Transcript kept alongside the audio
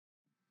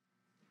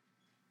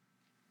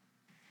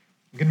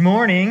Good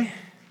morning.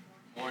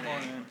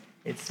 Morning.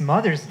 It's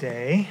Mother's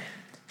Day.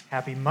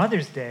 Happy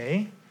Mother's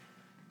Day.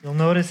 You'll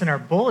notice in our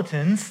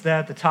bulletins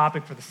that the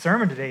topic for the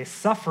sermon today is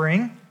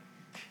suffering.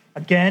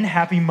 Again,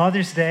 happy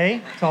Mother's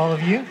Day to all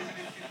of you.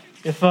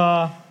 If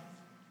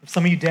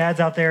some of you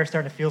dads out there are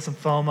starting to feel some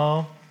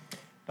FOMO,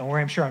 don't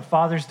worry, I'm sure on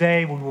Father's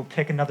Day we will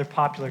pick another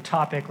popular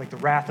topic like the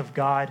wrath of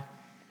God.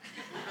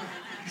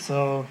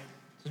 So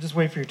just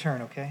wait for your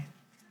turn, okay?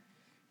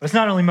 But it's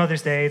not only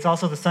Mother's Day, it's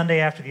also the Sunday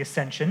after the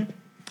Ascension.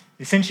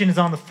 The Ascension is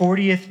on the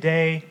 40th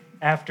day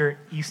after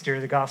Easter,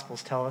 the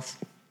Gospels tell us.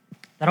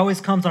 That always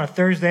comes on a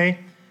Thursday,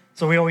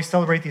 so we always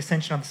celebrate the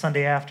Ascension on the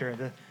Sunday after.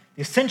 The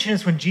Ascension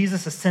is when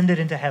Jesus ascended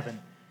into heaven.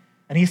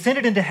 And he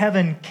ascended into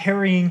heaven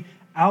carrying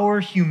our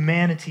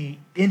humanity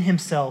in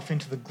himself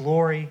into the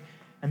glory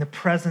and the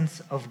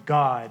presence of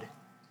God.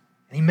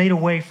 And he made a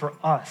way for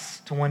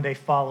us to one day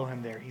follow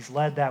him there. He's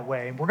led that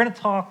way. And we're going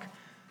to talk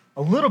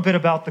a little bit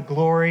about the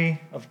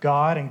glory of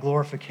God and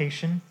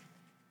glorification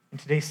in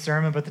today's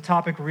sermon, but the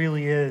topic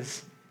really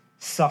is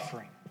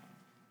suffering.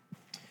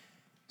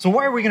 So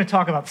why are we going to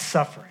talk about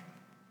suffering?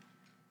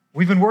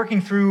 We've been working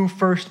through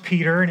 1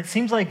 Peter, and it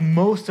seems like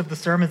most of the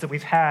sermons that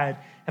we've had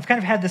have kind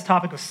of had this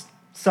topic of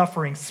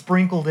suffering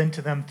sprinkled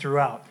into them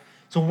throughout.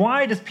 So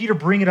why does Peter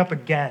bring it up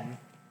again?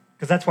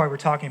 Because that's why we're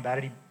talking about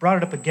it. He brought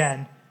it up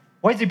again.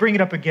 Why does he bring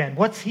it up again?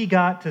 What's he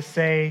got to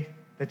say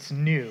that's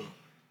new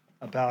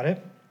about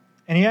it?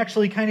 And he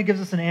actually kind of gives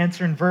us an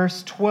answer in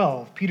verse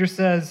 12. Peter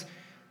says,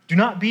 "Do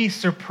not be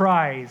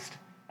surprised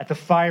at the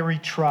fiery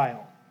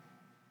trial."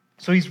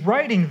 So he's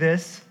writing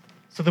this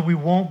so that we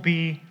won't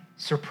be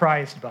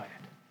surprised by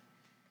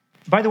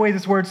it. By the way,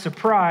 this word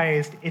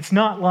surprised, it's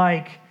not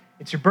like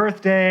it's your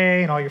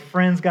birthday and all your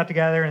friends got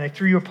together and they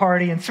threw you a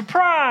party and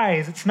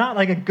surprise! It's not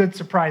like a good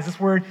surprise. This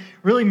word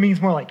really means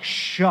more like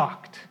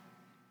shocked.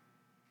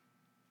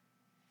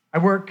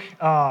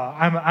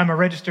 I'm a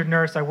registered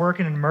nurse. I work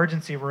in an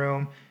emergency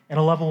room in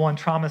a level 1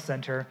 trauma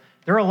center.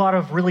 There are a lot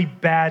of really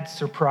bad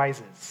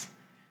surprises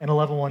in a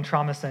level 1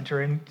 trauma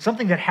center. And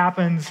something that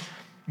happens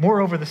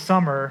more over the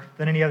summer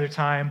than any other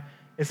time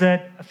is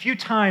that a few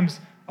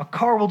times a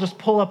car will just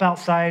pull up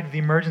outside the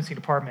emergency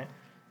department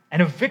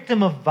and a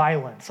victim of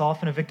violence,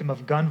 often a victim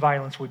of gun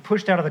violence, will be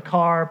pushed out of the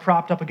car,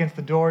 propped up against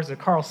the doors, the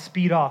car will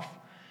speed off.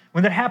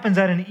 When that happens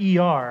at an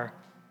ER,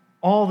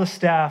 all the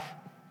staff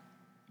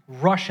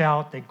rush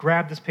out, they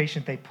grab this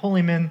patient, they pull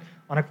him in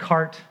on a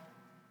cart,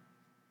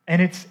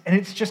 and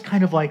it's just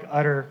kind of like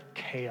utter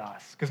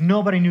chaos because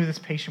nobody knew this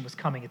patient was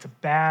coming. It's a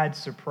bad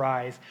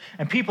surprise,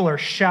 and people are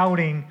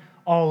shouting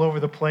all over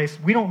the place.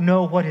 We don't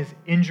know what his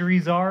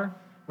injuries are.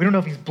 We don't know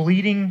if he's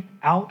bleeding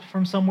out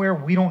from somewhere.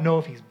 We don't know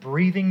if he's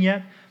breathing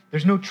yet.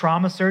 There's no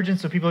trauma surgeon,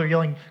 so people are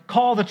yelling,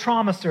 "Call the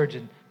trauma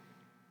surgeon."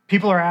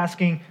 People are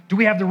asking, do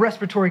we have the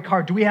respiratory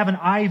card? Do we have an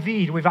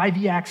IV? Do we have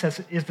IV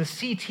access? Is the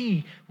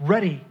CT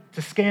ready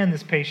to scan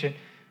this patient?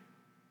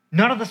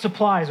 None of the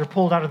supplies are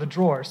pulled out of the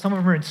drawer. Some of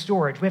them are in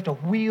storage. We have to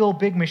wheel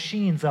big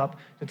machines up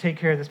to take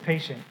care of this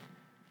patient.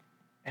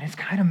 And it's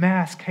kind of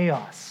mass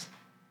chaos.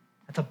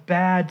 That's a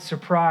bad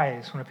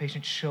surprise when a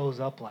patient shows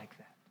up like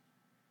that.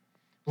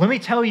 Let me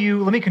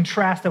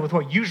contrast that with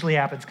what usually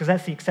happens, because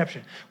that's the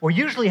exception. What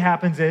usually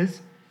happens is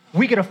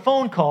we get a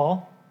phone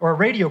call or a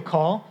radio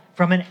call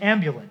from an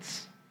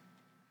ambulance.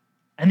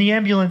 And the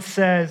ambulance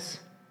says,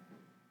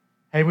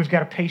 "Hey, we've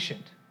got a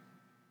patient.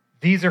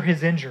 These are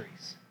his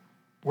injuries.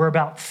 We're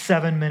about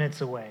 7 minutes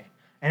away."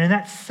 And in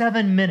that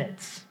 7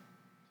 minutes,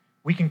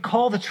 we can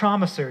call the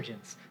trauma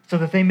surgeons so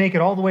that they make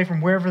it all the way from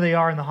wherever they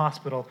are in the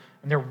hospital,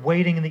 and they're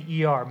waiting in the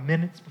ER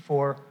minutes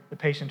before the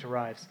patient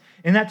arrives.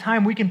 In that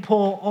time, we can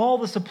pull all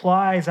the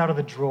supplies out of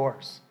the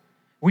drawers.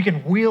 We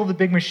can wheel the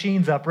big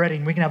machines up ready,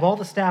 and we can have all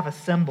the staff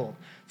assembled.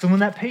 So when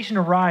that patient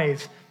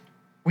arrives,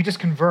 we just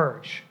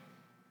converge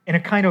in a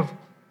kind of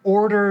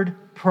ordered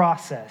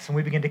process, and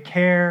we begin to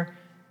care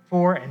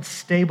for and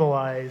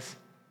stabilize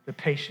the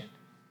patient.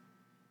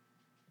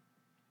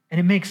 And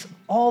it makes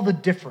all the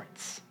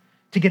difference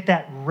to get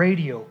that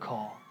radio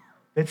call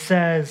that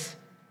says,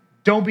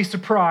 "Don't be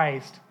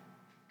surprised,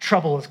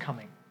 trouble is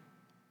coming."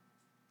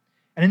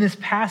 And in this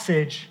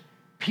passage,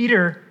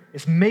 Peter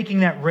is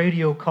making that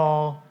radio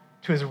call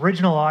to his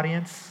original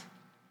audience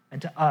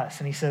and to us.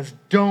 And he says,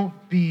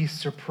 don't be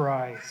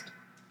surprised.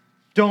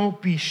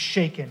 Don't be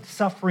shaken.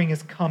 Suffering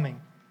is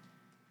coming.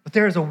 But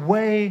there is a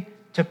way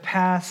to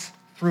pass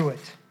through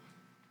it.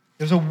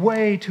 There's a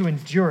way to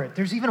endure it.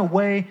 There's even a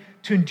way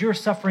to endure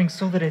suffering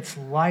so that it's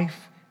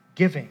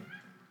life-giving.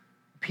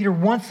 Peter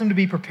wants them to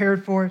be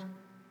prepared for it.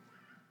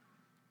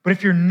 But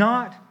if you're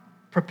not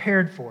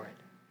prepared for it,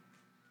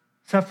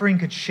 suffering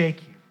could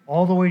shake you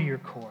all the way to your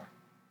core.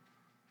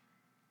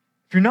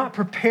 If you're not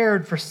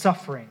prepared for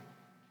suffering,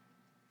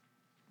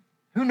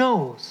 who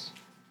knows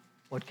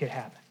what could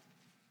happen?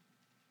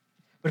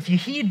 But if you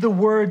heed the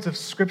words of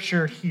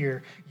Scripture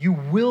here, you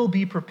will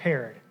be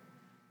prepared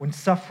when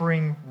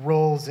suffering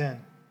rolls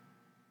in.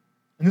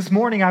 And this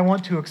morning, I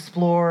want to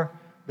explore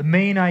the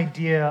main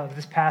idea of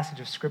this passage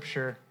of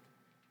Scripture,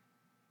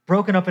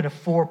 broken up into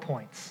 4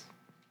 points.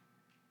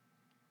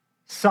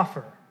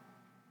 Suffer,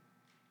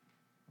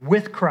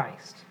 with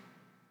Christ,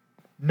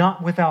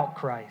 not without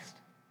Christ,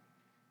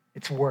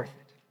 it's worth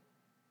it.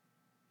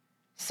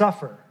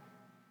 Suffer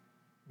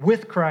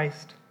with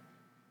Christ,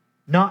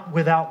 not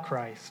without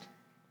Christ,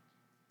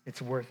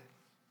 it's worth it.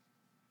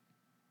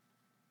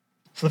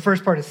 So the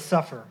first part is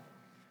suffer.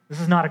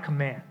 This is not a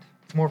command.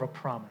 It's more of a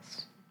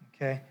promise.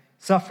 Okay?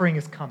 Suffering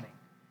is coming.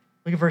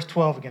 Look at verse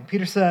 12 again.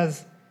 Peter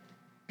says,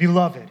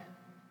 "Beloved,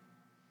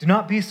 do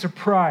not be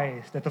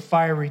surprised at the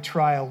fiery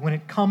trial when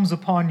it comes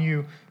upon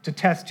you to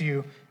test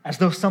you as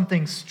though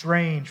something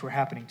strange were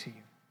happening to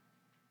you."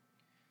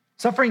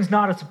 Suffering is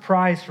not a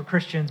surprise for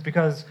Christians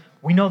because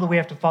we know that we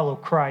have to follow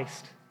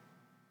Christ,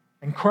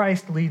 and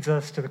Christ leads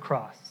us to the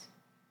cross.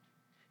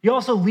 He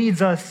also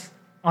leads us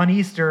on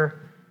Easter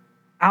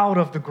out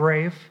of the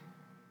grave,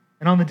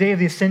 and on the day of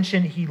the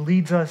ascension, he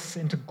leads us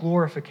into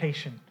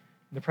glorification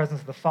in the presence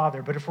of the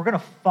Father. But if we're going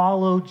to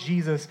follow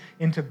Jesus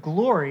into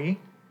glory,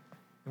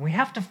 then we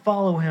have to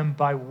follow him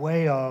by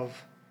way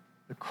of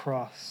the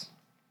cross.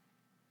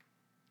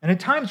 And at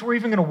times, we're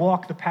even going to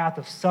walk the path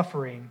of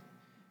suffering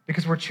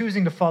because we're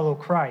choosing to follow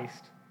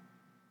Christ,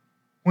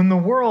 when the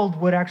world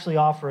would actually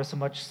offer us a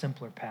much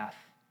simpler path.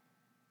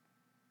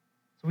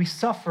 So we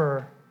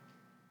suffer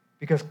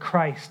because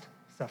Christ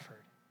suffered.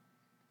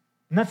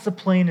 And that's the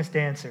plainest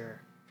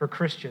answer for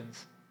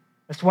Christians.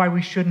 That's why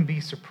we shouldn't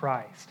be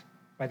surprised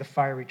by the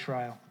fiery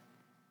trial.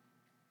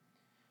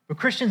 But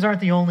Christians aren't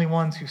the only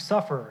ones who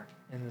suffer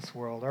in this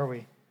world, are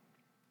we?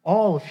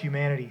 All of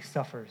humanity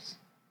suffers.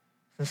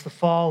 Since the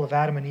fall of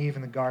Adam and Eve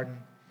in the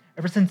garden,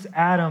 ever since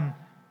Adam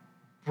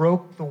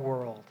broke the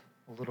world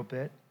a little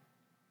bit,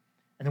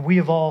 and then we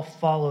have all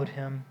followed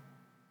him,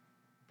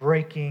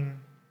 breaking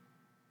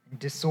and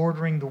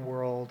disordering the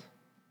world,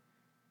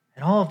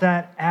 and all of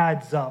that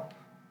adds up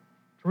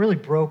to a really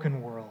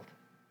broken world.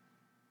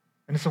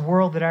 And it's a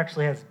world that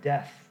actually has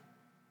death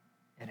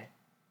in it.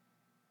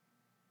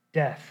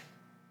 Death,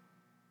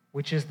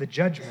 which is the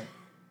judgment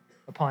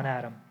upon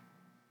Adam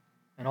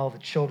and all the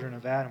children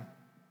of Adam.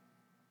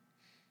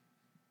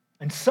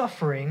 And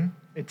suffering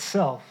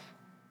itself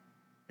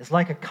is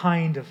like a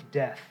kind of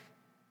death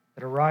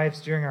that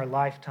arrives during our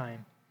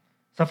lifetime.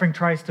 Suffering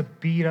tries to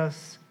beat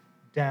us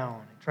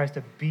down. It tries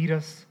to beat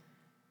us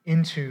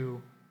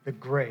into the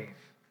grave.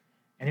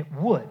 And it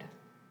would,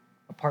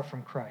 apart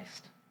from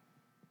Christ.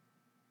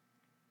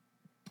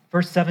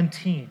 Verse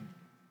 17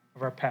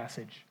 of our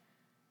passage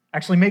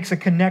actually makes a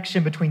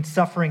connection between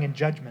suffering and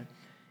judgment.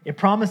 It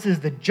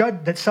promises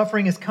that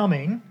suffering is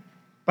coming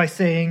by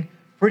saying,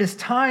 "For it is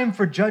time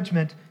for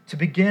judgment to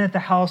begin at the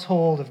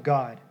household of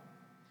God."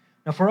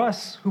 Now, for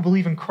us who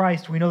believe in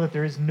Christ, we know that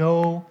there is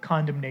no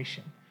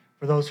condemnation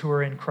for those who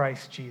are in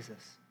Christ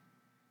Jesus.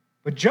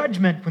 But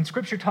judgment, when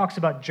Scripture talks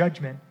about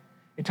judgment,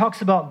 it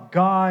talks about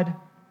God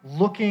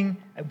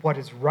looking at what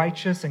is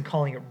righteous and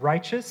calling it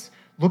righteous,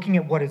 looking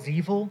at what is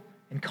evil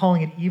and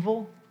calling it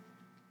evil,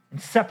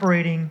 and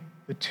separating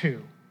the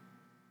two.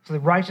 So that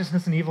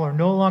righteousness and evil are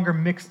no longer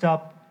mixed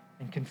up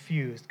and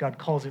confused. God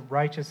calls it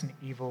righteous and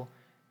evil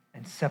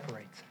and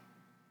separates it.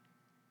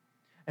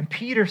 And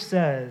Peter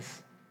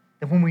says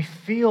that when we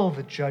feel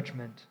the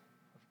judgment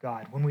of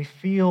God, when we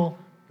feel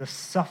the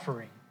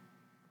suffering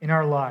in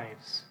our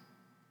lives,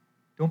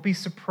 don't be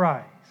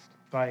surprised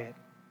by it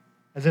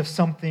as if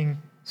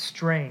something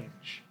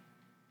strange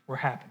were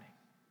happening.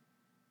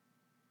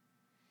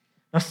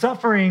 Now,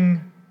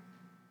 suffering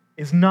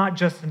is not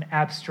just an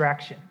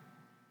abstraction,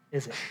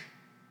 is it?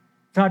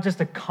 It's not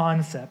just a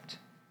concept.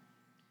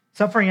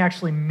 Suffering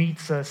actually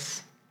meets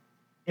us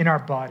in our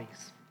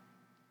bodies.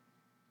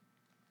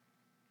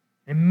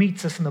 It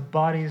meets us in the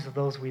bodies of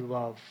those we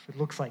love. It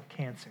looks like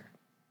cancer.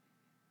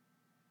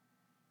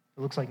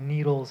 It looks like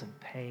needles and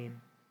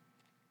pain.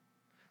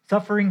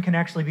 Suffering can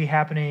actually be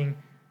happening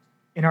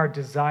in our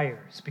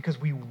desires because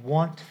we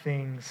want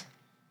things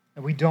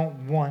that we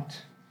don't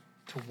want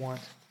to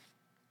want.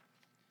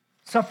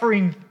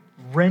 Suffering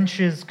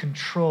wrenches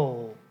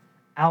control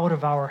out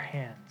of our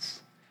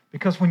hands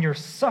because when you're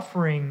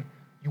suffering,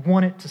 you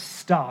want it to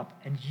stop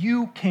and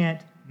you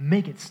can't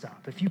make it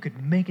stop. If you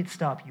could make it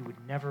stop, you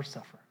would never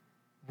suffer.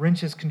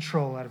 Wrenches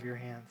control out of your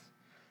hands.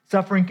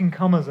 Suffering can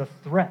come as a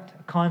threat,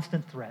 a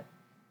constant threat.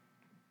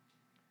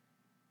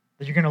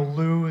 That you're going to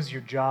lose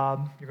your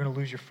job, you're going to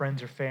lose your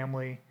friends or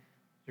family,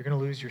 you're going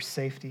to lose your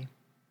safety.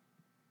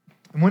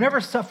 And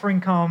whenever suffering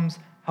comes,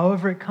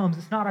 however it comes,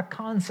 it's not a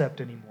concept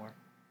anymore.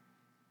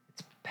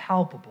 It's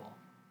palpable.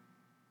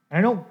 And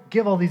I don't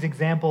give all these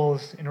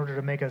examples in order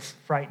to make us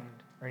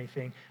frightened or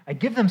anything. I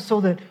give them so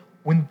that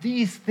when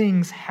these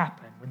things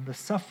happen, when the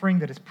suffering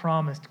that is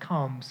promised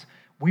comes,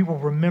 we will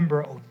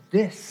remember, oh,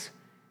 this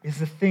is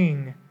the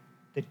thing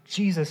that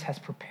Jesus has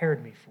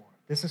prepared me for.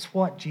 This is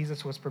what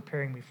Jesus was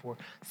preparing me for.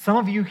 Some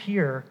of you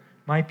here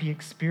might be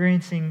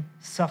experiencing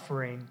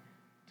suffering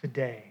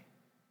today.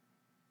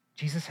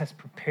 Jesus has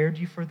prepared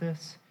you for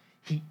this.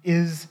 He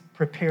is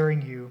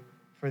preparing you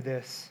for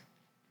this.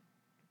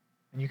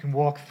 And you can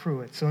walk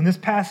through it. So in this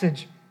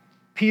passage,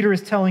 Peter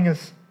is telling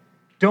us,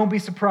 don't be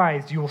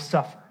surprised, you will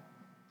suffer.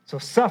 So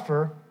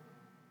suffer,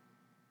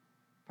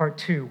 part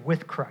 2,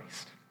 with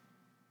Christ.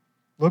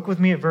 Look with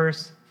me at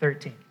verse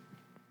 13.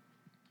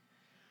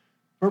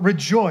 But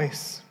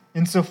rejoice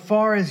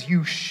insofar as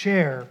you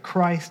share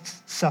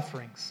Christ's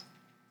sufferings,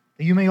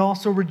 that you may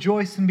also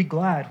rejoice and be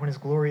glad when his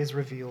glory is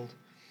revealed.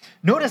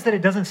 Notice that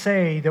it doesn't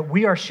say that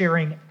we are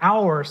sharing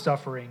our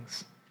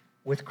sufferings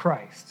with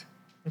Christ.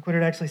 Look what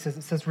it actually says.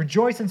 It says,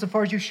 rejoice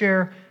insofar as you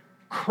share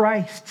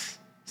Christ's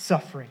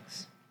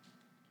sufferings.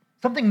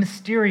 Something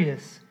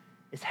mysterious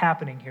is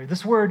happening here.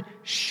 This word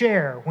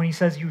share, when he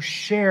says you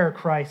share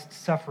Christ's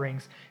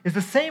sufferings, is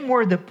the same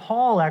word that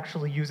Paul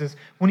actually uses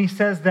when he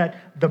says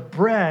that the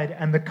bread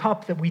and the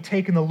cup that we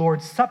take in the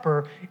Lord's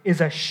Supper is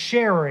a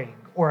sharing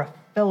or a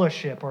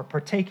fellowship or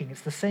partaking.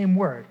 It's the same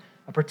word,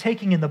 a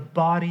partaking in the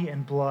body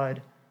and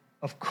blood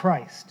of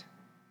Christ.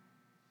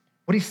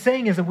 What he's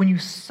saying is that when you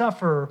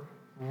suffer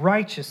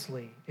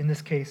righteously, in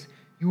this case,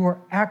 you are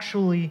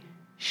actually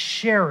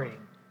sharing,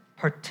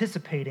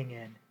 participating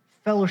in,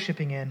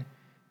 fellowshipping in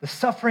the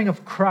suffering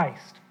of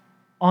Christ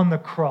on the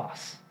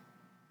cross.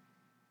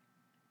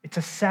 It's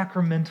a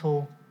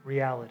sacramental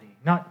reality,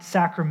 not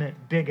sacrament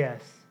big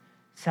S,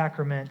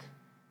 sacrament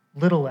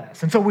little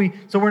s. And so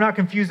we're not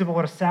confused about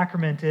what a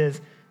sacrament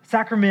is. A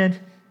sacrament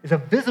is a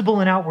visible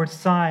and outward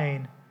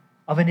sign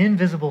of an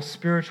invisible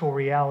spiritual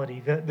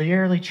reality. The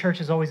early church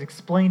has always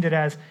explained it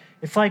as,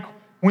 it's like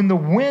when the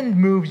wind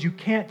moves, you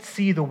can't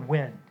see the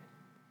wind,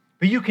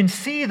 but you can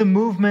see the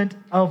movement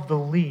of the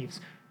leaves.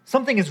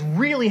 Something is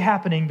really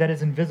happening that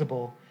is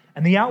invisible,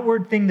 and the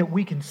outward thing that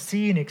we can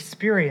see and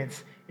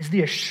experience is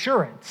the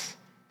assurance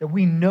that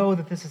we know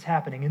that this is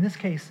happening. In this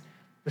case,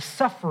 the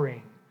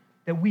suffering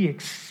that we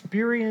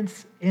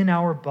experience in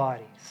our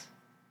bodies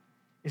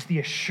is the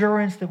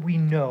assurance that we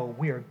know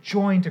we are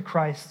joined to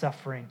Christ's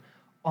suffering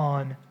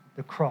on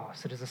the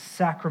cross. It is a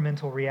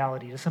sacramental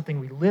reality. It is something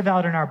we live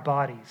out in our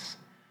bodies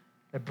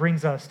that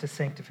brings us to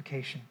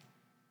sanctification.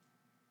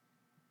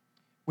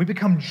 We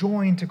become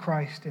joined to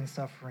Christ in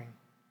suffering.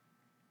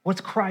 What's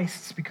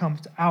Christ's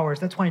becomes ours.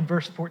 That's why in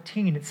verse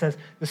 14 it says,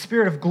 the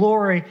Spirit of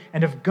glory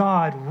and of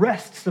God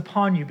rests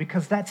upon you,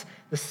 because that's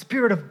the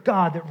Spirit of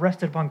God that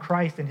rested upon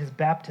Christ in his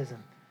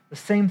baptism. The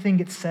same thing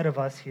gets said of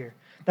us here.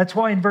 That's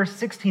why in verse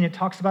 16 it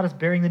talks about us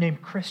bearing the name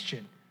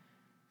Christian.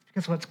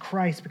 Because what's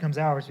Christ becomes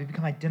ours. We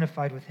become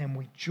identified with him.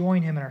 We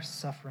join him in our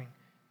suffering.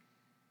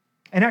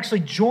 And actually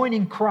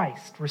joining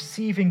Christ,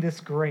 receiving this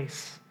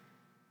grace,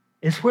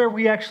 is where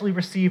we actually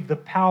receive the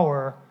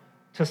power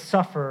to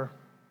suffer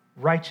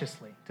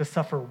righteously, to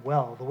suffer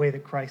well, the way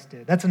that Christ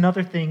did. That's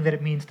another thing that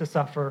it means to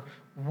suffer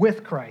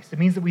with Christ. It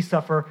means that we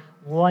suffer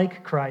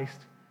like Christ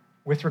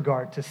with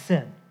regard to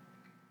sin.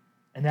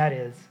 And that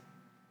is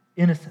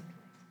innocently.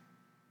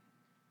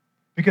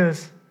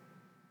 Because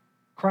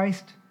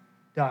Christ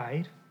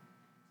died,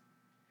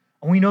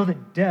 and we know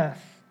that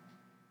death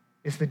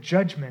is the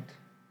judgment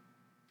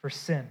for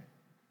sin.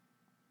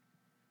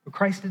 But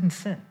Christ didn't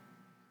sin.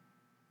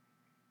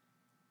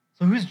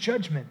 So whose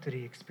judgment did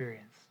he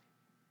experience?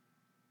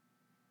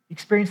 He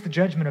experienced the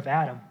judgment of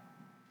Adam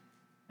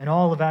and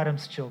all of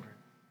Adam's children.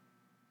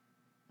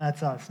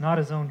 That's us, not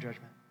his own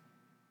judgment.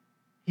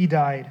 He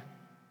died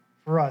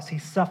for us. He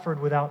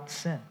suffered without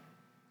sin.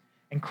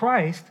 And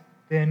Christ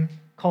then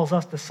calls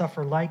us to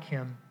suffer like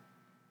him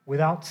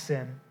without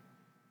sin.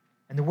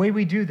 And the way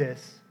we do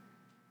this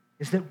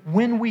is that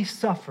when we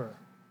suffer,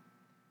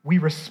 we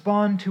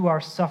respond to our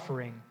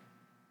suffering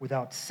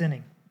without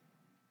sinning.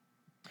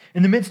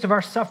 In the midst of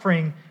our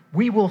suffering,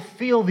 we will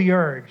feel the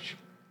urge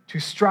to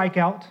strike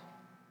out,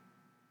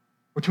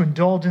 or to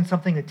indulge in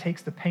something that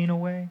takes the pain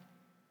away,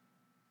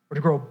 or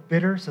to grow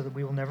bitter so that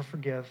we will never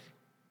forgive.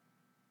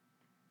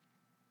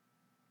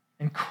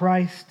 And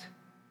Christ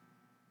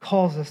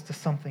calls us to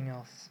something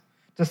else.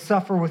 To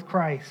suffer with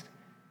Christ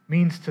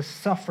means to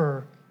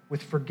suffer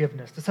with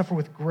forgiveness, to suffer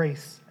with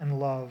grace and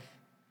love,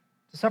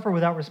 to suffer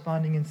without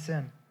responding in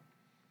sin.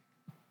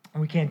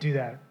 And we can't do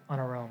that on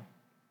our own.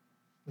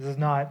 This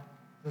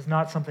is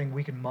not something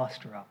we can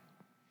muster up.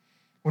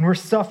 When we're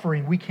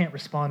suffering, we can't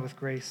respond with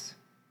grace.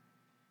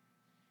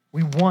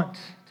 We want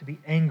to be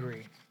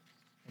angry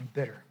and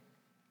bitter.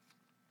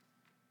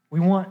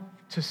 We want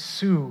to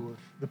soothe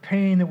the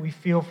pain that we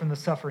feel from the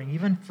suffering,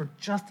 even for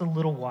just a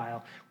little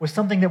while, with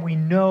something that we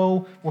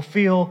know will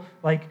feel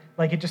like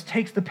it just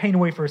takes the pain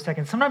away for a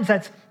second. Sometimes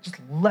that's just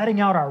letting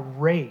out our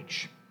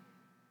rage.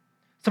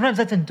 Sometimes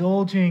that's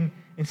indulging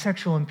in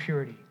sexual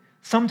impurity.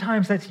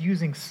 Sometimes that's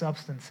using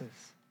substances.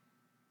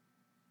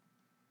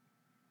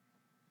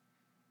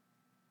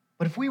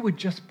 But if we would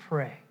just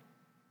pray,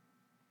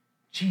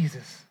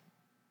 Jesus,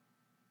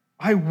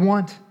 I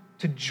want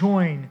to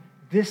join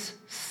this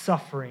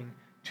suffering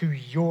to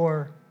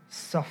your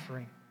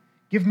suffering.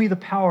 Give me the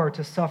power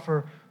to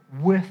suffer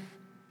with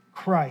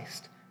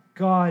Christ.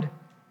 God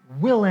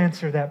will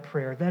answer that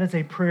prayer. That is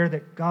a prayer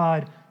that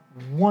God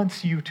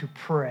wants you to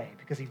pray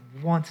because he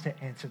wants to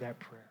answer that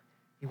prayer.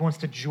 He wants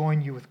to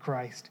join you with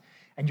Christ.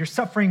 And your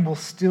suffering will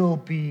still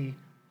be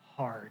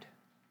hard.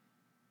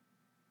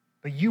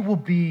 But you will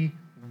be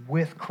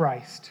with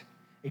Christ.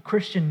 A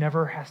Christian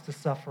never has to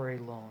suffer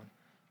alone.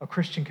 A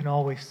Christian can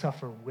always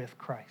suffer with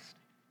Christ.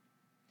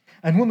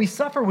 And when we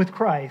suffer with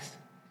Christ,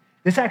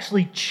 This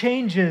actually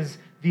changes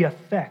the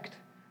effect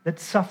that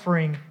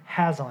suffering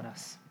has on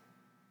us.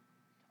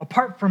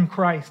 Apart from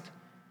Christ,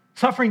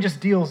 suffering just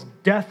deals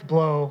death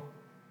blow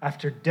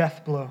after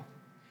death blow.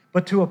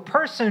 But to a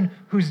person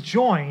who's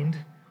joined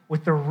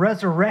with the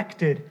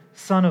resurrected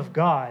Son of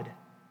God,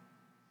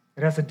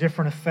 it has a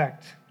different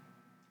effect.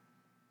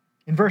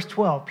 In verse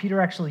 12, Peter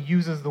actually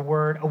uses a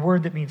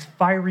word that means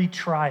fiery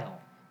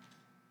trial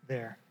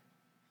there.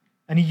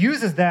 And he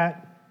uses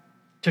that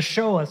to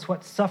show us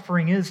what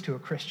suffering is to a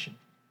Christian.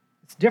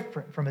 It's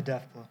different from a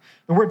death blow.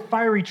 The word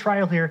fiery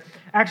trial here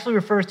actually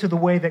refers to the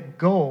way that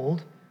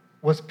gold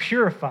was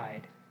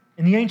purified.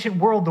 In the ancient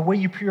world, the way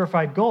you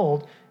purified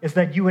gold is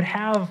that you would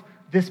have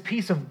this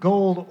piece of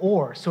gold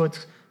ore. So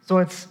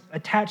it's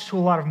attached to a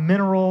lot of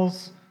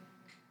minerals.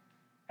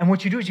 And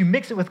what you do is you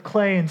mix it with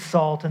clay and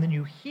salt, and then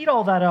you heat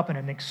all that up in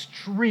an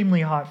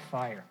extremely hot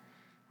fire.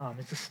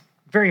 It's just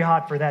very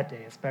hot for that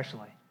day,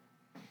 especially.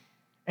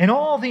 And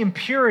all the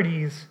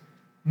impurities,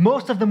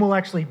 most of them will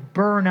actually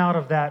burn out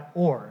of that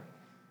ore.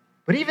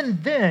 But even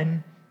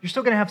then, you're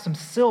still going to have some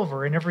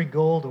silver in every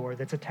gold ore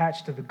that's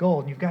attached to the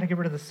gold, and you've got to get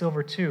rid of the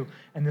silver too.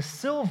 And the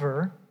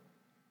silver,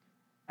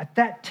 at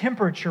that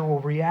temperature, will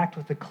react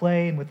with the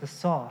clay and with the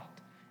salt,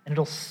 and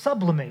it'll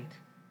sublimate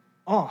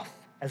off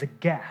as a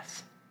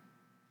gas.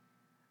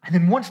 And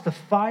then once the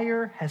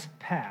fire has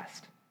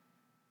passed,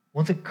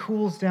 once it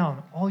cools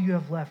down, all you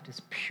have left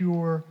is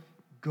pure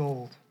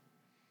gold.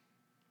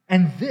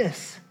 And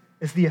this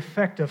is the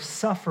effect of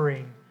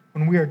suffering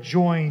when we are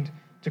joined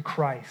to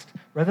Christ.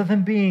 Rather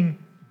than being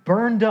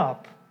burned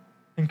up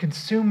and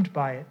consumed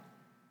by it,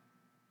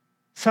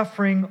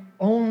 suffering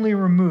only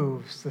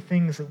removes the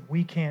things that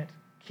we can't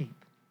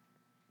keep.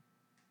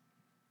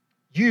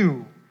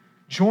 You,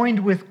 joined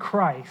with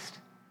Christ,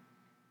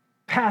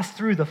 pass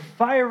through the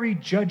fiery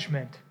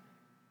judgment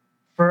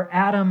for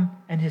Adam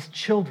and his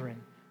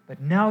children,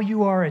 but now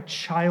you are a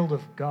child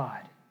of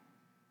God.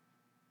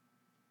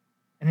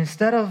 And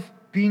instead of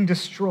being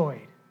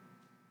destroyed,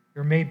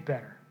 you're made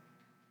better.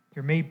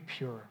 You're made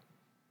pure.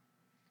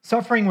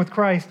 Suffering with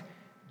Christ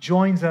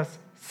joins us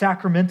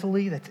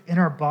sacramentally, that's in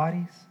our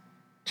bodies,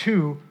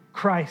 to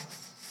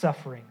Christ's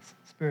sufferings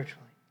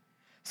spiritually.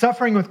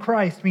 Suffering with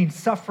Christ means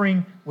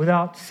suffering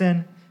without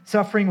sin.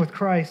 Suffering with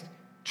Christ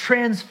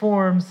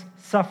transforms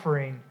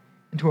suffering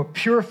into a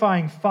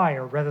purifying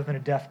fire rather than a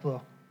death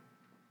blow.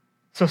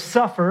 So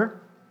suffer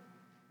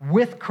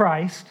with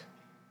Christ,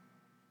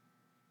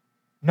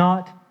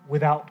 not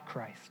without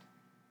Christ.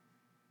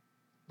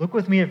 Look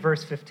with me at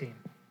verse 15.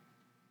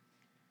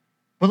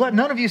 But let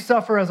none of you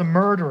suffer as a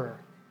murderer,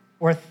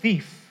 or a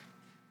thief,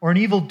 or an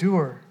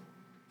evildoer,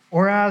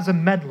 or as a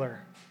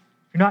meddler.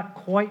 If you're not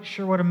quite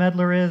sure what a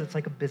meddler is, it's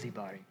like a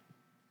busybody.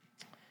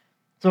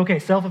 So okay,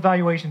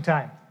 self-evaluation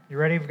time. You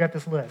ready? We've got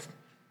this list.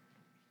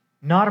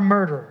 Not a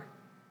murderer.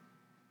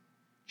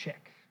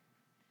 Check.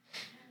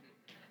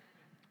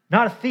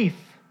 Not a thief.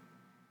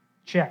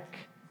 Check.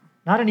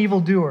 Not an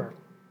evildoer.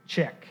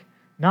 Check.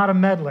 Not a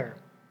meddler.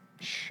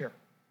 Sure.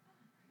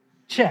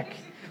 Check.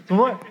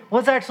 So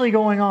what's actually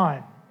going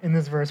on in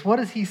this verse? What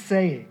is he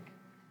saying?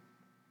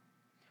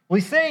 Well,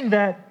 he's saying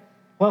that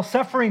while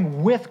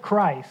suffering with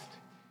Christ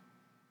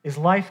is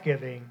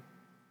life-giving,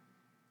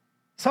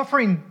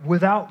 suffering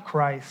without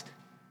Christ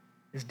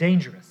is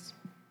dangerous.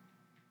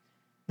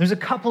 There's a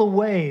couple of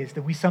ways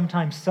that we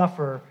sometimes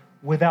suffer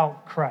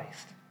without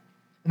Christ.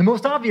 And the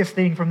most obvious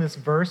thing from this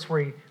verse,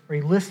 where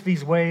he lists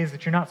these ways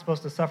that you're not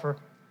supposed to suffer,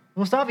 the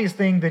most obvious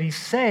thing that he's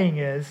saying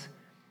is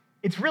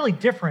it's really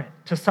different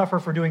to suffer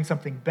for doing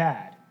something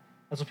bad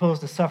as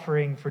opposed to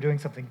suffering for doing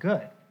something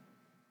good,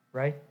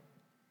 right?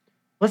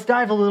 Let's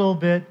dive a little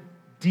bit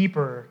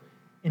deeper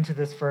into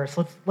this verse.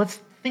 Let's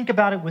think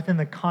about it within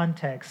the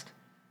context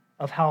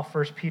of how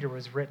 1 Peter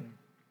was written.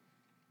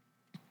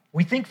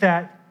 We think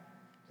that,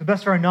 to the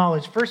best of our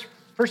knowledge,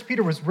 1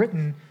 Peter was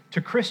written to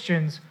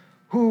Christians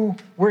who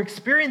were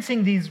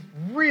experiencing these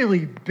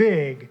really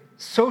big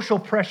social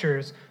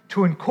pressures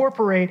to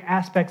incorporate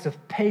aspects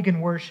of pagan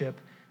worship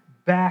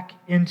back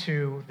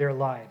into their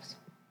lives.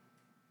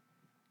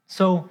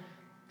 So,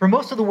 for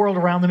most of the world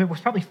around them, it was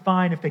probably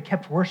fine if they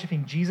kept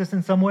worshiping Jesus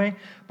in some way,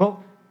 but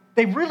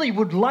they really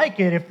would like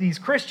it if these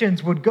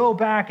Christians would go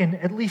back and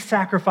at least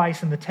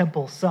sacrifice in the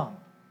temple some.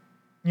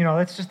 You know,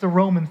 that's just the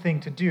Roman thing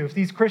to do. If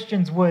these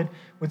Christians would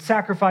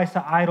sacrifice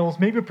to idols,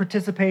 maybe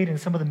participate in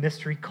some of the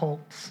mystery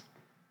cults.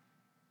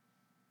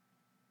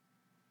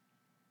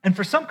 And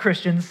for some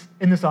Christians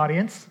in this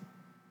audience,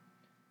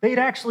 they'd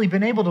actually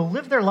been able to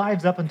live their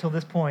lives up until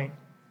this point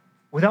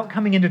without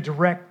coming into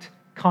direct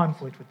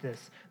conflict with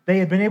this. They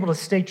had been able to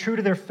stay true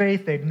to their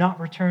faith. They'd not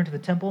returned to the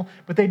temple,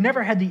 but they'd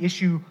never had the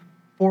issue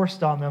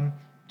forced on them.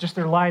 Just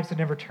their lives had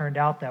never turned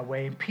out that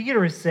way. And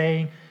Peter is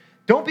saying,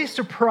 don't be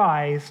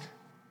surprised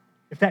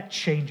if that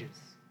changes.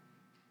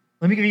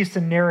 Let me give you a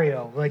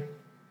scenario. Like,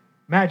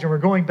 imagine we're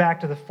going back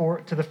to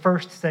the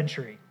first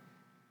century.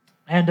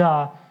 And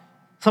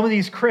some of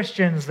these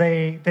Christians,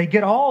 they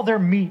get all their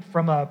meat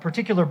from a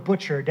particular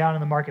butcher down in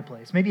the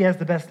marketplace. Maybe he has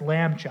the best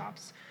lamb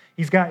chops.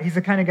 He's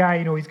the kind of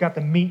guy, he's got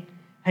the meat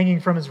hanging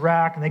from his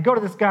rack, and they go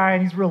to this guy,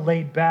 and he's real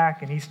laid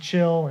back, and he's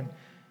chill, and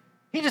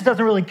he just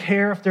doesn't really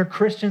care if they're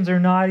Christians or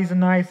not. He's a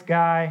nice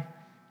guy.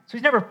 So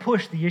he's never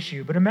pushed the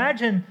issue. But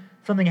imagine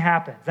something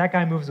happens. That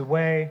guy moves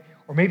away,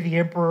 or maybe the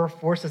emperor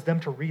forces them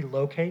to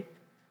relocate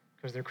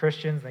because they're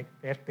Christians.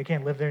 They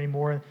can't live there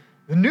anymore.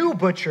 The new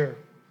butcher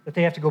that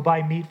they have to go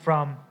buy meat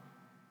from,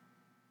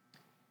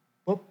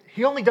 well,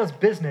 he only does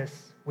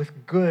business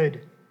with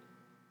good,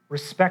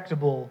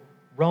 respectable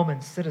Roman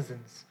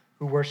citizens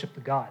who worship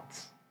the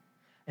gods.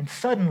 And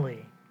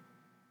suddenly,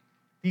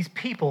 these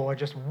people are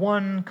just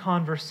one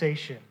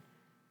conversation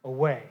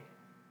away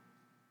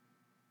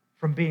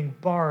from being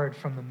barred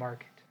from the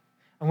market.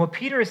 And what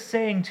Peter is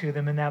saying to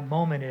them in that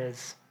moment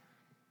is,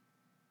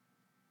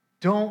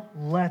 don't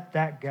let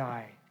that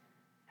guy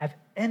have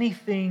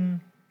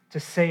anything to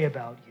say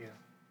about you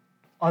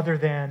other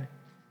than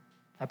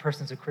that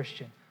person's a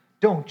Christian.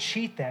 Don't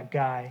cheat that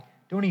guy.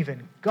 Don't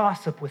even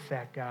gossip with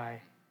that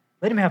guy.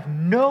 Let him have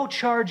no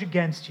charge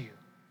against you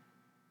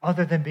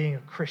other than being a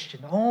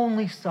Christian.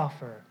 Only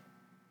suffer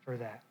for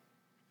that.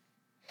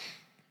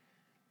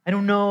 I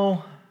don't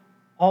know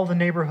all the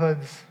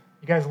neighborhoods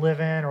you guys live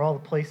in or all the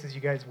places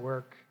you guys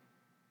work,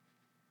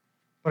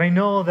 but I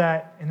know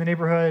that in the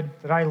neighborhood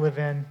that I live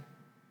in,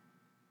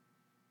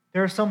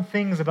 there are some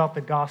things about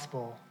the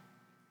gospel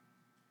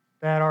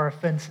that are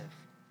offensive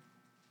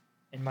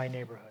in my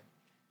neighborhood.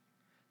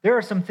 There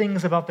are some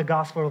things about the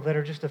gospel that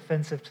are just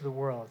offensive to the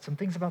world. Some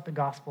things about the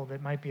gospel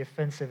that might be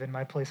offensive in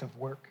my place of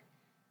work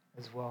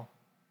as well.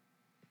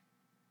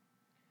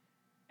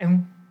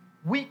 And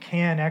we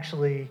can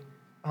actually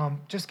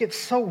just get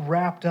so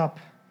wrapped up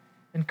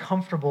and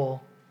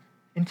comfortable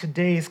in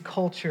today's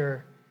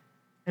culture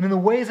and in the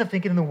ways of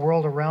thinking in the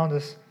world around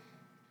us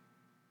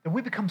that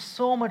we become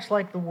so much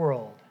like the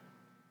world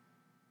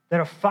that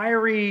a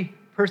fiery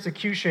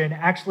persecution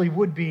actually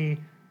would be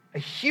a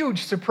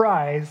huge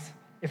surprise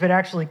if it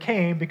actually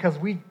came, because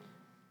we're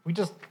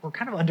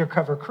kind of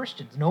undercover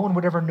Christians. No one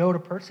would ever know to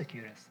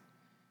persecute us,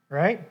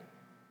 right?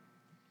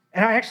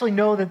 And I actually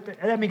know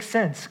that makes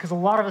sense, because a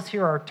lot of us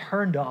here are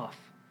turned off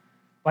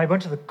by a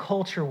bunch of the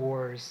culture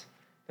wars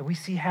that we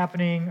see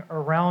happening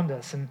around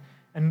us.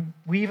 And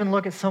we even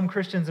look at some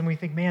Christians and we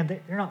think, man,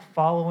 they're not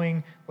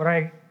following what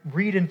I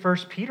read in 1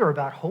 Peter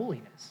about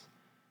holiness.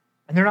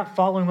 And they're not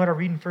following what I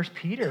read in 1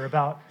 Peter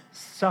about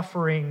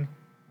suffering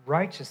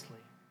righteously.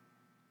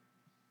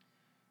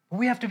 But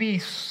we have to be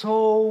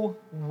so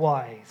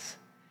wise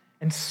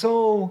and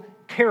so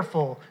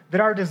careful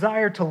that our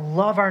desire to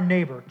love our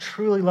neighbor,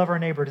 truly love our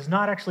neighbor, does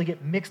not actually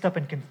get mixed up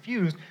and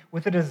confused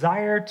with a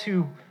desire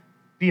to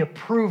be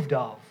approved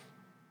of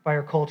by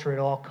our culture at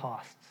all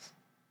costs.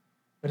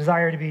 The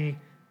desire to be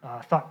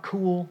thought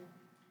cool,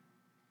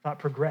 thought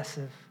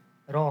progressive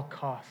at all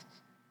costs.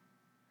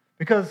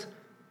 Because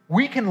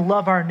we can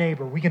love our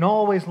neighbor. We can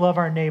always love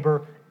our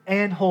neighbor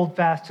and hold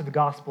fast to the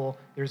gospel.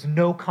 There's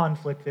no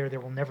conflict there. There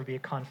will never be a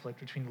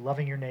conflict between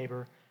loving your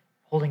neighbor,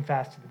 holding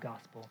fast to the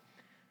gospel.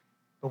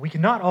 But we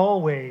cannot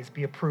always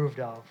be approved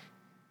of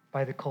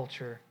by the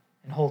culture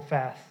and hold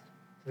fast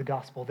to the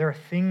gospel. There are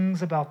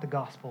things about the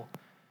gospel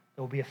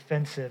that will be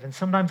offensive. And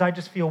sometimes I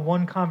just feel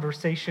one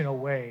conversation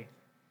away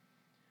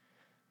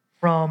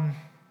from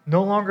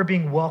no longer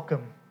being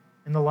welcome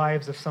in the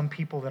lives of some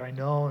people that I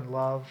know and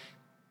love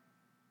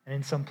and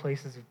in some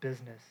places of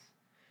business.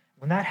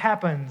 When that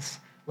happens,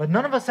 let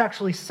none of us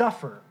actually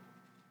suffer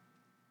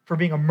for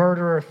being a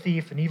murderer, a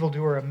thief, an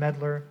evildoer, a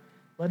meddler.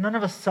 Let none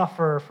of us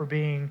suffer for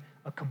being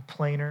a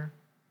complainer,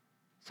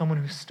 someone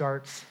who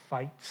starts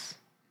fights,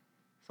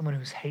 someone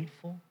who's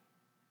hateful,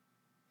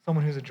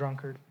 someone who's a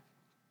drunkard.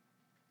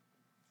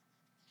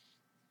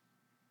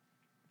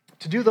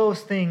 To do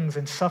those things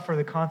and suffer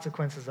the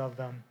consequences of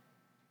them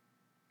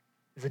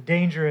is a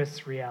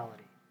dangerous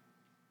reality,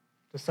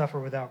 to suffer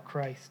without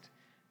Christ.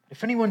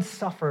 If anyone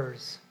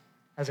suffers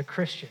as a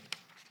Christian,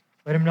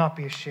 let him not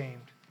be ashamed.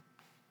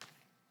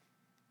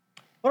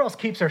 What else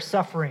keeps our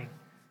suffering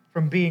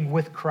from being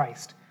with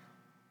Christ?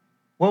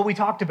 Well, we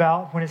talked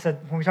about, when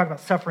we talked about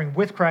suffering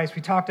with Christ,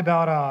 we talked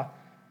about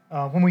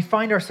when we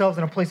find ourselves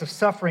in a place of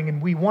suffering and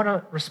we want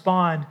to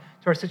respond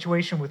to our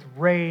situation with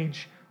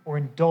rage or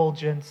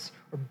indulgence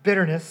or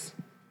bitterness.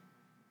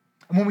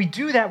 And when we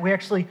do that, we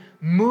actually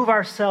move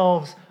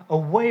ourselves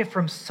away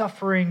from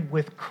suffering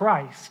with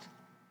Christ,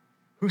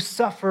 who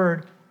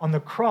suffered on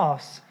the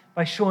cross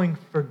by showing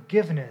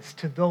forgiveness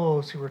to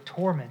those who were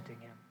tormenting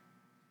him.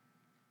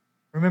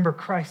 Remember,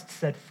 Christ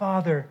said,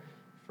 "Father,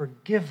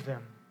 forgive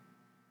them.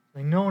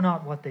 They know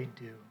not what they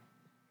do."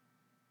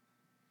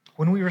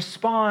 When we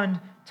respond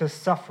to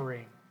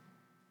suffering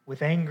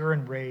with anger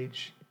and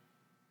rage,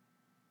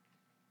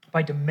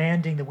 by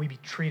demanding that we be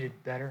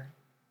treated better,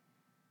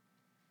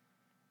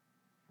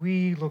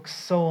 we look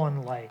so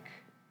unlike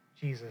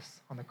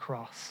Jesus on the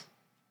cross.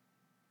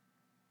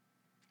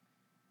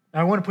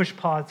 Now, I want to push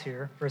pause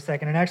here for a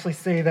second and actually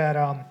say that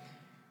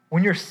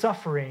when you're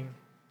suffering,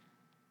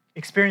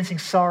 experiencing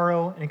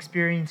sorrow and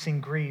experiencing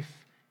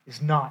grief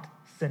is not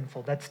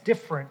sinful. That's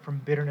different from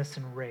bitterness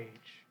and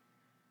rage.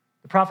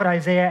 The prophet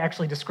Isaiah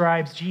actually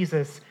describes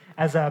Jesus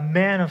as a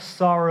man of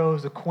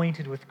sorrows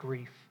acquainted with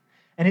grief.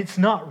 And it's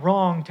not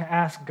wrong to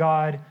ask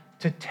God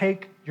to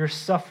take your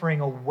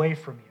suffering away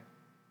from you.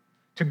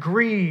 To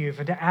grieve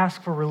and to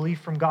ask for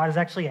relief from God is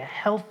actually a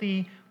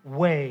healthy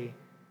way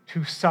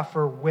to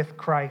suffer with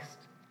Christ.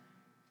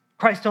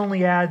 Christ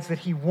only adds that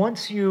he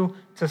wants you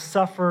to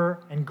suffer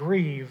and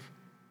grieve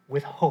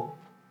with hope,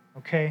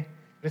 okay?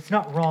 But it's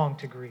not wrong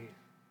to grieve.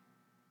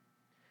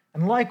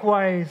 And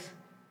likewise,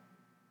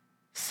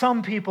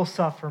 some people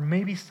suffer,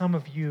 maybe some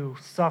of you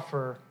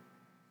suffer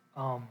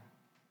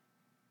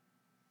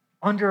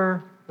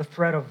under the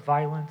threat of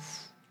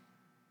violence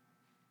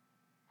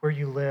where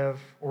you live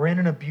or in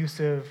an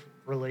abusive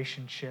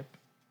relationship.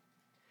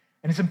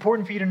 And it's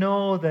important for you to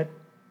know that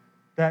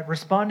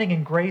responding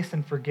in grace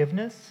and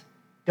forgiveness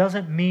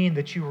doesn't mean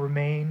that you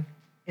remain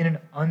in an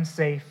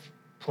unsafe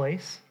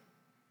place.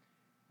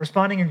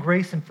 Responding in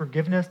grace and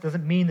forgiveness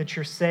doesn't mean that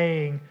you're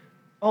saying,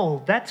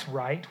 oh, that's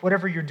right.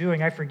 Whatever you're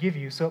doing, I forgive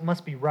you, so it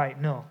must be right.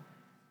 No.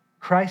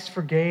 Christ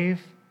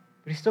forgave,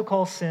 but he still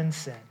calls sin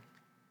sin.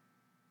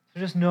 So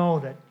just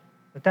know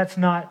that's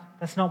not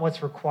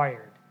what's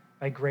required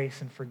by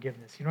grace and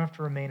forgiveness. You don't have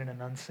to remain in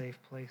an unsafe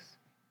place.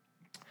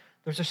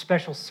 Those are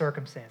special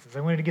circumstances.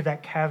 I wanted to give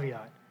that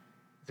caveat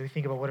as we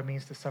think about what it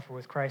means to suffer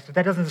with Christ. If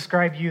that doesn't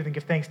describe you, then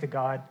give thanks to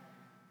God.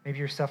 Maybe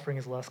your suffering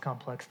is less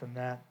complex than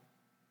that.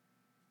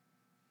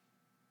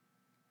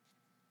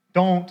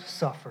 Don't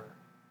suffer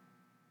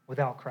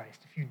without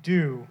Christ. If you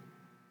do,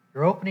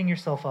 you're opening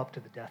yourself up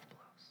to the death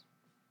blows.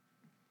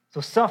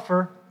 So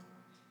suffer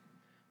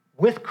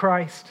with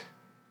Christ,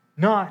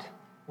 not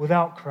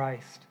without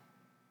Christ.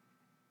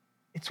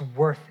 It's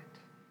worth it.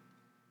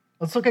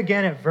 Let's look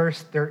again at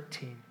verse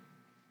 13.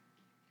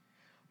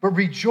 But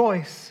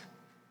rejoice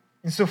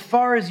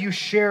insofar as you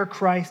share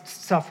Christ's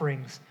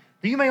sufferings,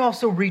 that you may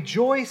also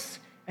rejoice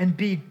and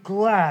be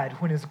glad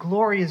when his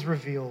glory is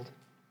revealed.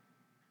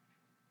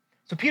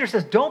 So Peter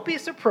says, don't be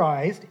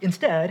surprised.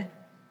 Instead,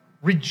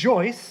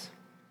 rejoice.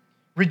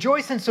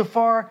 Rejoice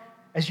insofar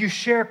as you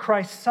share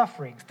Christ's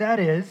sufferings. That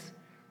is,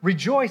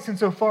 rejoice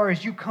insofar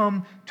as you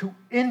come to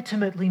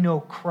intimately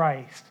know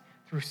Christ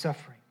through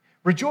suffering.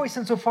 Rejoice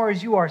insofar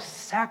as you are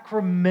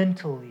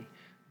sacramentally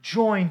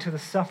joined to the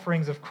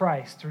sufferings of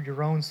Christ through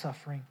your own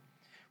suffering.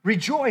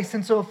 Rejoice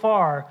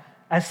insofar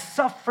as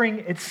suffering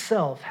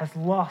itself has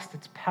lost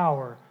its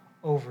power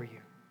over you,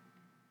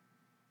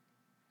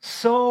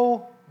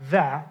 so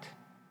that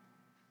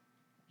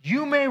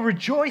you may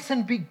rejoice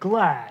and be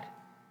glad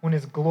when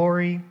his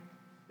glory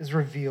is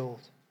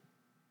revealed.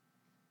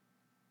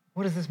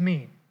 What does this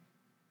mean?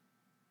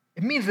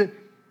 It means that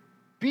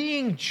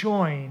being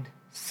joined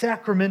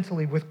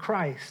sacramentally with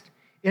Christ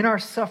in our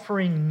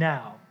suffering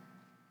now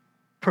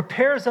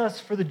prepares us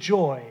for the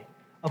joy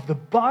of the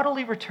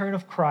bodily return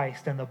of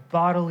Christ and the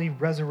bodily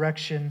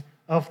resurrection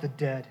of the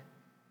dead.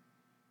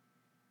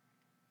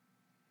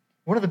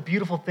 One of the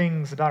beautiful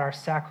things about our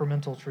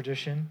sacramental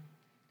tradition,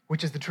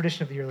 which is the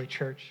tradition of the early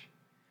church,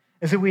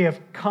 is that we have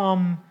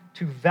come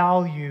to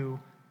value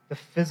the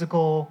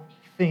physical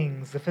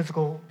things, the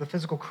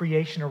physical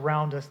creation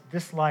around us,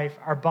 this life,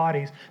 our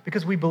bodies,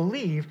 because we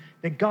believe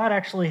that God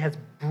actually has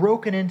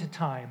broken into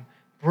time,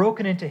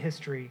 broken into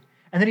history,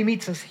 and then he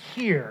meets us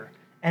here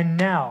and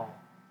now,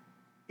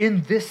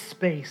 in this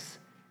space,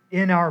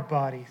 in our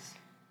bodies.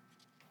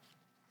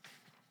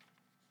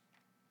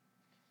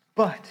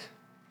 But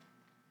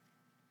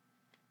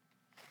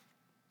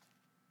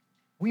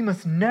we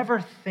must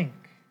never think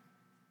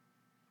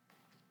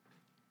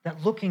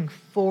that looking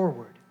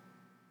forward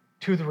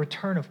to the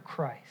return of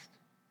Christ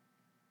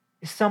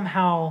is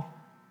somehow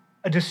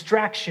a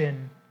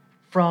distraction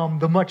from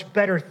the much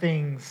better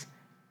things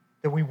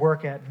that we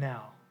work at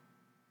now.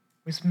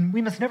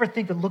 We must never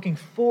think that looking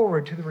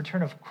forward to the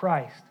return of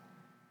Christ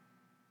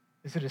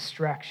is a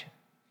distraction.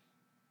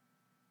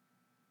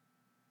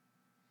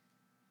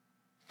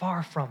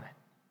 Far from it.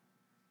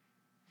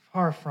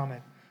 Far from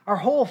it. Our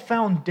whole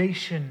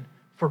foundation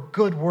for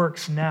good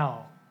works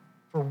now,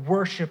 for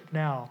worship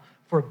now,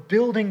 for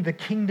building the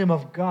kingdom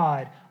of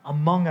God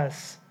among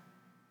us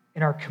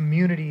in our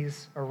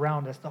communities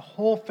around us, the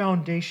whole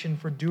foundation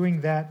for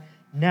doing that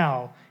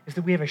now is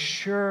that we have a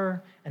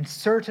sure and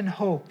certain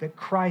hope that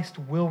Christ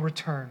will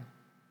return,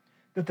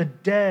 that the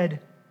dead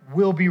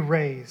will be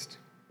raised.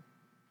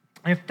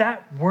 And if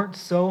that weren't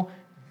so,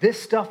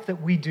 this stuff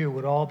that we do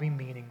would all be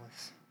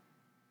meaningless.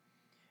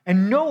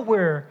 And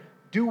nowhere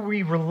do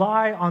we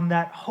rely on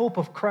that hope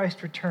of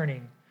Christ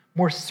returning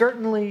more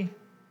certainly,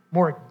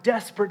 more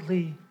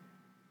desperately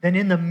than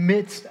in the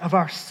midst of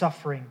our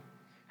suffering.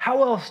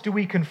 How else do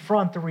we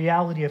confront the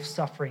reality of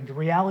suffering, the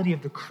reality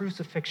of the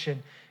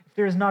crucifixion, if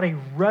there is not a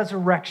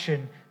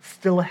resurrection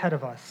still ahead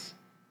of us?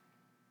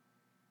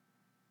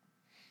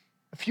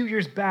 A few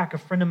years back, a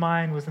friend of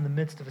mine was in the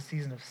midst of a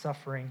season of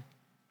suffering,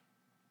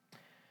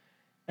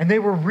 and they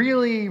were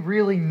really,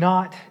 really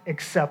not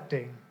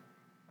accepting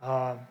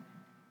the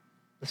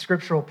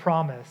scriptural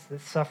promise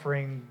that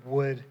suffering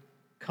would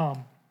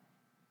come.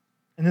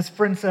 And this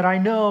friend said, I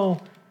know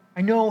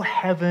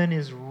heaven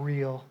is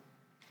real.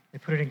 They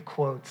put it in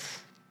quotes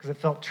because it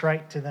felt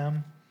trite to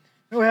them.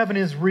 I know heaven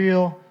is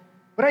real,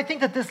 but I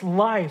think that this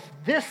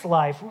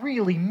life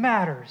really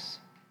matters.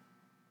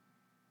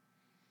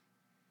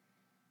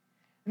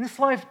 And this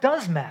life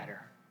does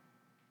matter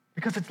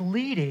because it's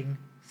leading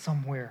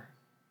somewhere.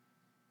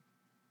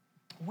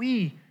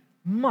 We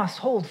must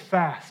hold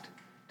fast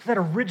to that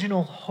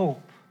original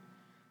hope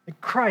that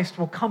Christ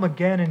will come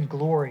again in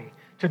glory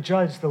to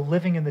judge the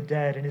living and the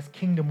dead, and his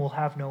kingdom will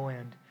have no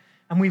end.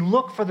 And we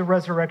look for the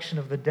resurrection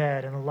of the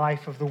dead and the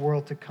life of the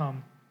world to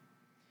come.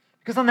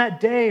 Because on that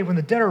day when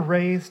the dead are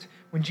raised,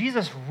 when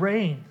Jesus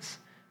reigns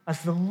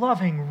as the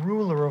loving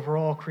ruler over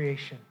all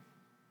creation,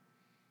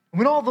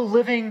 when all the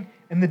living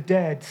and the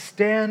dead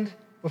stand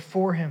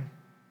before him,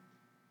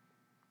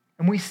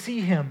 and we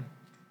see him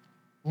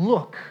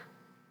look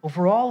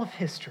over all of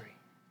history,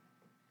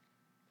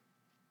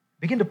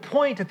 begin to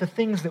point at the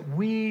things that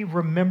we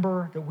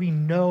remember, that we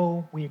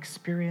know, we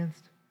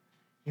experienced.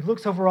 He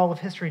looks over all of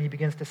history and he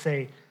begins to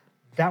say,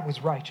 that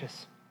was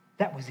righteous,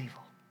 that was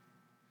evil.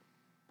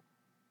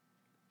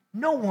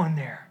 No one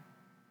there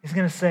is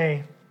going to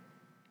say,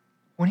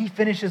 when he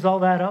finishes all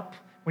that up,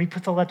 when he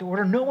puts all that to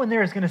order, no one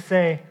there is going to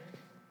say,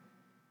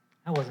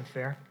 that wasn't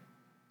fair.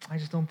 I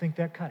just don't think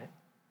that cut it.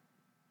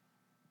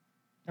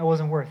 That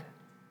wasn't worth it.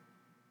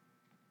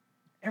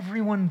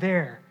 Everyone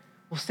there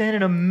will stand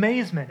in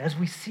amazement as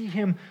we see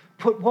him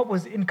put what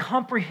was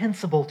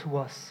incomprehensible to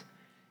us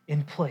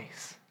in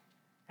place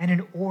and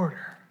in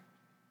order.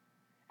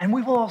 And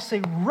we will all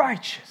say,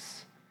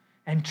 righteous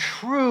and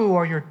true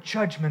are your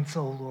judgments,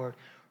 O Lord.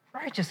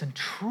 Righteous and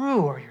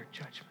true are your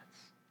judgments.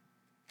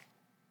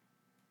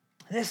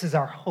 This is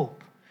our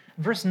hope.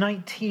 Verse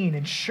 19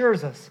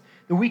 ensures us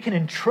that we can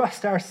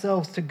entrust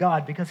ourselves to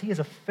God because he is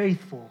a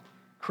faithful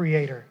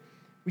creator.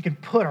 We can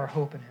put our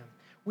hope in him.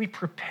 We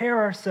prepare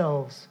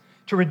ourselves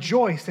to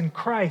rejoice in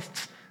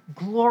Christ's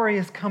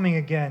glorious coming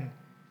again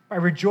by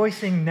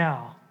rejoicing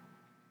now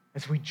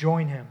as we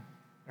join him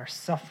in our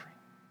suffering.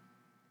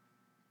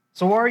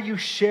 So are you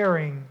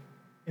sharing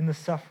in the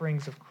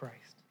sufferings of Christ?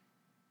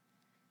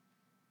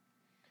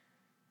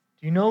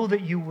 Do you know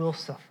that you will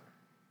suffer?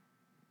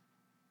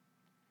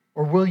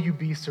 Or will you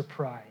be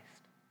surprised?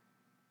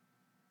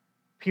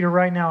 Peter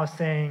right now is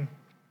saying,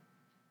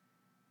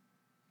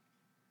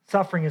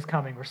 suffering is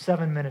coming. We're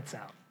 7 minutes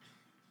out.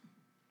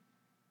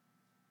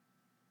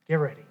 Get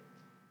ready.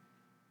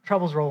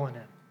 Trouble's rolling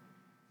in.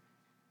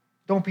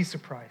 Don't be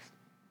surprised.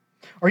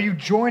 Are you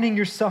joining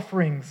your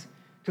sufferings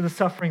to the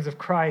sufferings of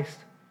Christ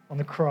on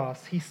the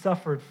cross? He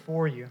suffered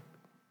for you.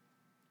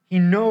 He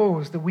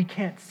knows that we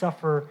can't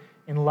suffer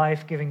in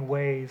life-giving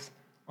ways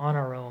on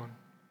our own.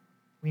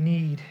 We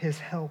need his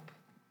help.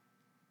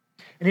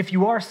 And if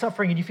you are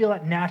suffering and you feel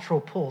that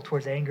natural pull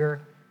towards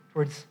anger,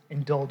 towards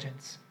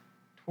indulgence,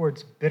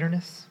 towards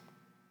bitterness,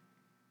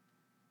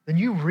 then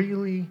you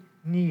really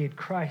need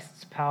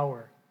Christ's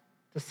power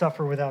to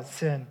suffer without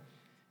sin.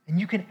 And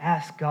you can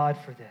ask God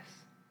for this.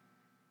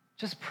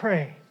 Just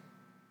pray.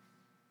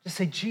 Just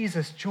say,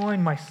 Jesus,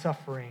 join my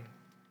suffering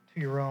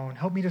to your own.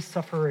 Help me to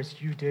suffer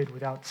as you did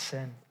without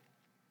sin.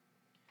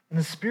 And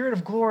the Spirit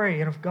of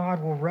glory and of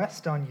God will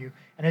rest on you.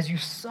 And as you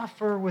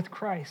suffer with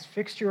Christ,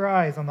 fix your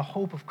eyes on the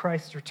hope of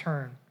Christ's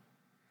return.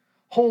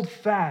 Hold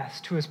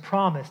fast to his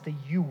promise that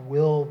you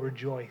will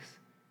rejoice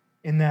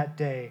in that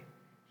day.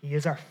 He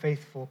is our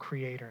faithful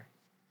creator.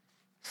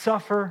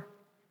 Suffer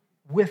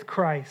with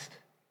Christ,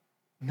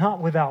 not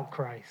without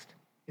Christ.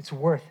 It's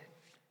worth it.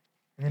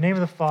 In the name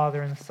of the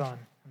Father, and the Son,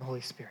 and the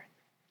Holy Spirit.